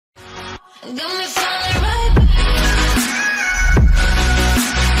Got me falling right back.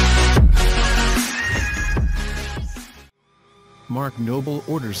 Mark Noble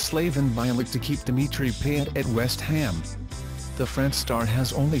orders Slaven Bilic to keep Dimitri Payet at West Ham. The French star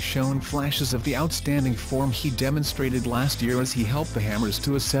has only shown flashes of the outstanding form he demonstrated last year as he helped the Hammers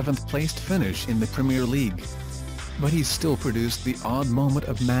to a 7th-placed finish in the Premier League. But he's still produced the odd moment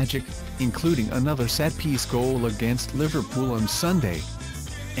of magic, including another set-piece goal against Liverpool on Sunday.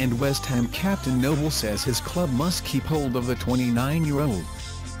 And West Ham captain Noble says his club must keep hold of the 29-year-old.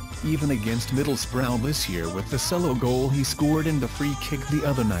 Even against Middlesbrough this year with the solo goal he scored in the free kick the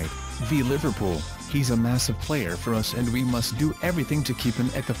other night, v Liverpool, he's a massive player for us and we must do everything to keep him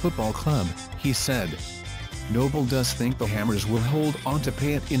at the football club, he said. Noble does think the Hammers will hold on to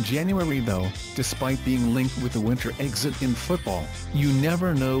Payet in January though, despite being linked with the winter exit in football. You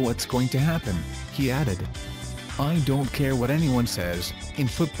never know what's going to happen, he added. I don't care what anyone says, in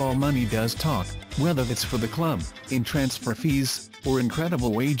football money does talk, whether it's for the club, in transfer fees, or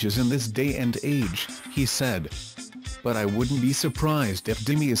incredible wages in this day and age, he said. But I wouldn't be surprised if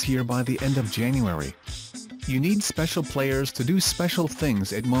Dimi is here by the end of January. You need special players to do special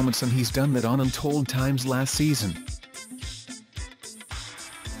things at moments and he's done that on untold times last season.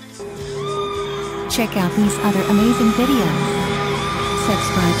 Check out these other amazing videos.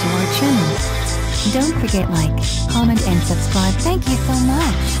 Subscribe to our channel. Don't forget like, comment and subscribe. Thank you so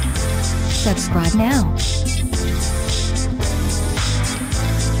much. Subscribe now.